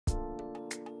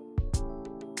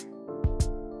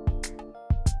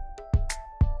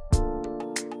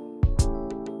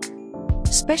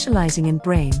specializing in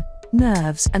brain,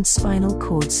 nerves and spinal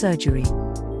cord surgery.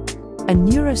 A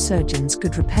neurosurgeons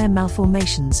could repair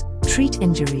malformations, treat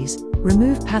injuries,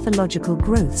 remove pathological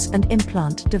growths and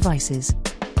implant devices.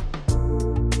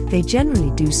 They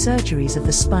generally do surgeries of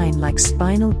the spine like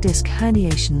spinal disc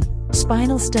herniation,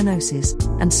 spinal stenosis,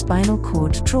 and spinal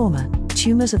cord trauma,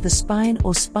 tumors of the spine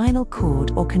or spinal cord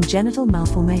or congenital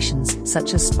malformations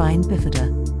such as spine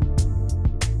bifida.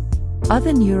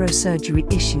 Other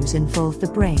neurosurgery issues involve the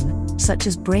brain, such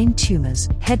as brain tumors,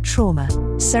 head trauma,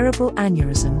 cerebral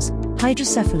aneurysms,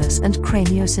 hydrocephalus and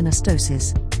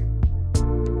craniosynostosis.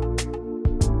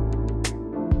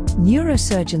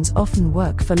 Neurosurgeons often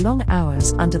work for long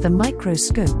hours under the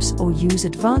microscopes or use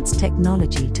advanced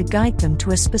technology to guide them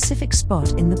to a specific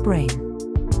spot in the brain.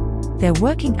 Their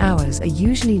working hours are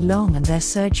usually long and their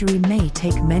surgery may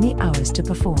take many hours to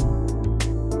perform.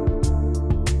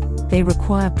 They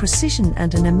require precision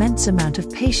and an immense amount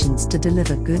of patience to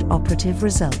deliver good operative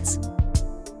results.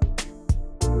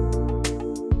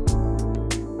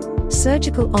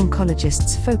 Surgical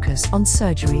oncologists focus on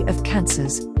surgery of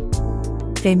cancers.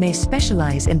 They may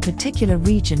specialize in particular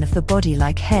region of the body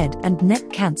like head and neck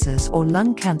cancers or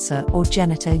lung cancer or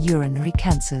genitourinary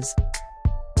cancers.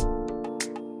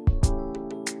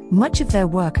 Much of their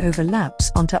work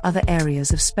overlaps onto other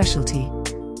areas of specialty.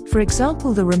 For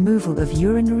example, the removal of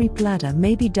urinary bladder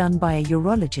may be done by a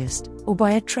urologist or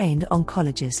by a trained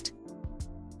oncologist.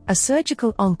 A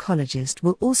surgical oncologist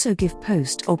will also give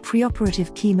post- or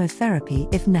preoperative chemotherapy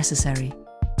if necessary.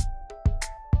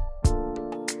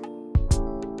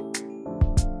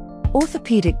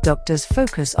 Orthopedic doctors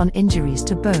focus on injuries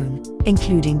to bone,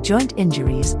 including joint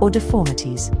injuries or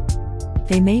deformities.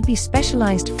 They may be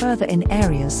specialized further in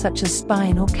areas such as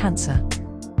spine or cancer.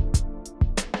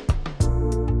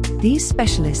 These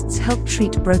specialists help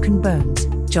treat broken bones,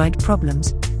 joint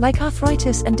problems, like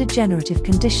arthritis and degenerative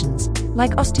conditions,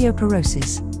 like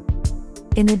osteoporosis.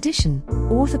 In addition,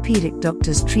 orthopedic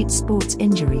doctors treat sports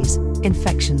injuries,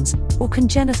 infections, or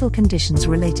congenital conditions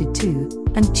related to,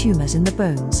 and tumors in the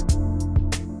bones.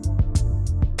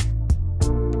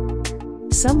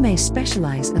 Some may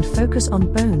specialize and focus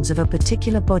on bones of a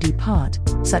particular body part,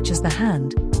 such as the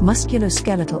hand,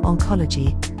 musculoskeletal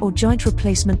oncology, or joint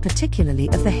replacement, particularly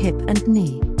of the hip and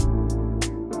knee.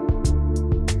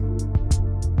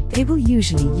 They will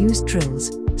usually use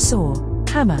drills, saw,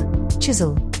 hammer,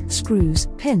 chisel, screws,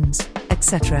 pins,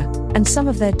 etc., and some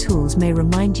of their tools may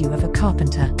remind you of a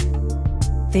carpenter.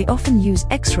 They often use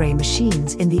X-ray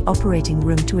machines in the operating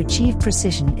room to achieve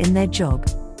precision in their job.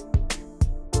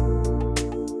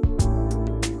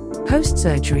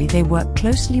 Post-surgery, they work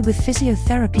closely with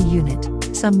physiotherapy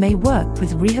unit. Some may work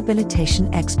with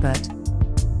rehabilitation expert.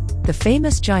 The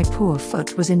famous Jaipur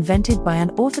foot was invented by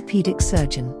an orthopedic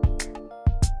surgeon.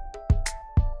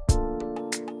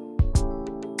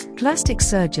 Plastic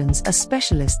surgeons are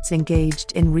specialists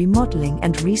engaged in remodeling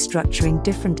and restructuring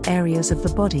different areas of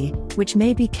the body, which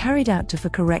may be carried out for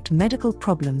correct medical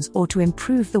problems or to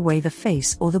improve the way the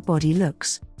face or the body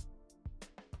looks.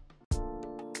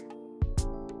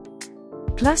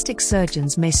 Plastic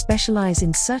surgeons may specialize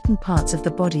in certain parts of the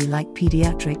body like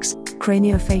pediatrics,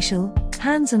 craniofacial,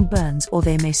 hands and burns, or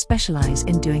they may specialize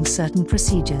in doing certain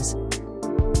procedures.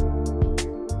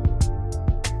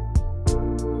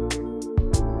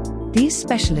 These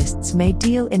specialists may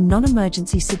deal in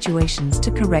non-emergency situations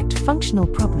to correct functional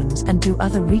problems and do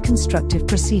other reconstructive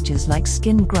procedures like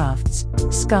skin grafts,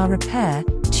 scar repair,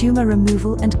 tumor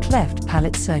removal and cleft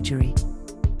palate surgery.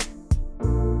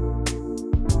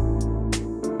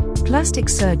 Plastic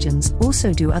surgeons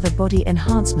also do other body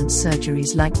enhancement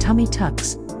surgeries like tummy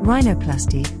tucks,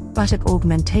 rhinoplasty, buttock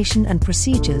augmentation and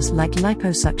procedures like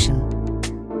liposuction.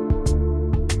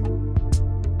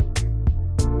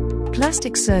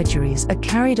 Plastic surgeries are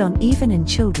carried on even in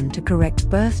children to correct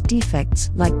birth defects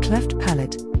like cleft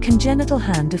palate, congenital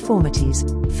hand deformities,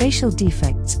 facial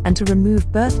defects, and to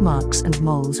remove birthmarks and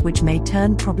moles which may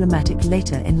turn problematic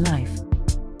later in life.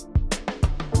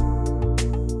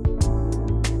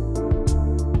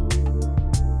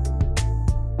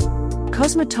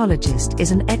 Cosmetologist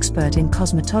is an expert in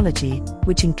cosmetology,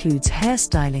 which includes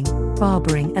hairstyling,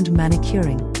 barbering, and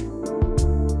manicuring.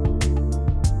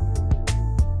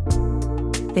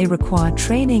 They require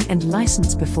training and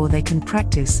license before they can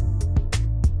practice.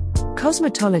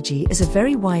 Cosmetology is a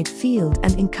very wide field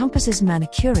and encompasses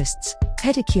manicurists,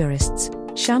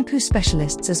 pedicurists, shampoo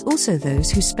specialists, as also those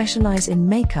who specialize in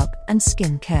makeup and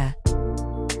skin care.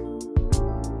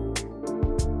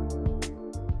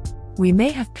 We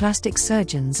may have plastic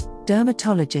surgeons,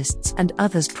 dermatologists, and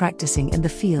others practicing in the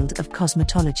field of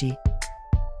cosmetology.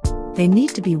 They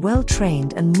need to be well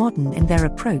trained and modern in their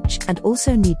approach, and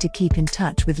also need to keep in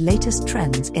touch with latest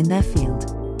trends in their field.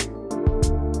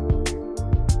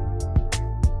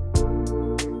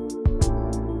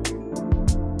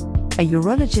 A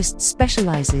urologist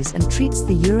specializes and treats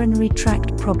the urinary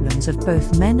tract problems of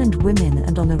both men and women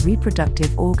and on the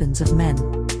reproductive organs of men.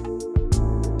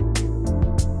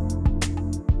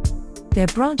 Their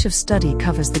branch of study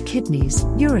covers the kidneys,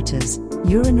 ureters,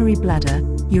 urinary bladder,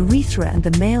 urethra and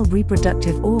the male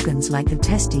reproductive organs like the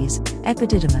testes,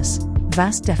 epididymis,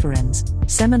 vas deferens,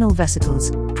 seminal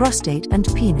vesicles, prostate and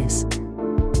penis.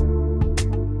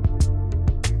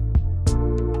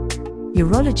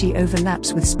 Urology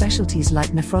overlaps with specialties like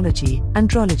nephrology,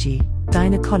 andrology,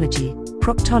 gynecology,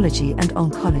 proctology and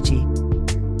oncology.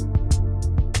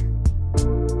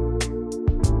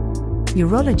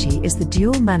 Urology is the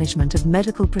dual management of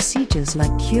medical procedures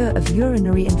like cure of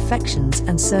urinary infections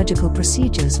and surgical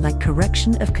procedures like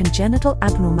correction of congenital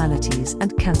abnormalities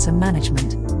and cancer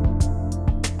management.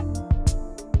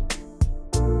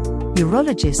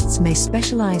 Urologists may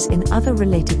specialize in other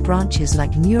related branches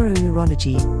like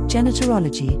neurourology,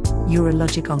 genitorology,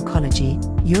 urologic oncology,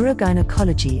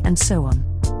 urogynecology and so on.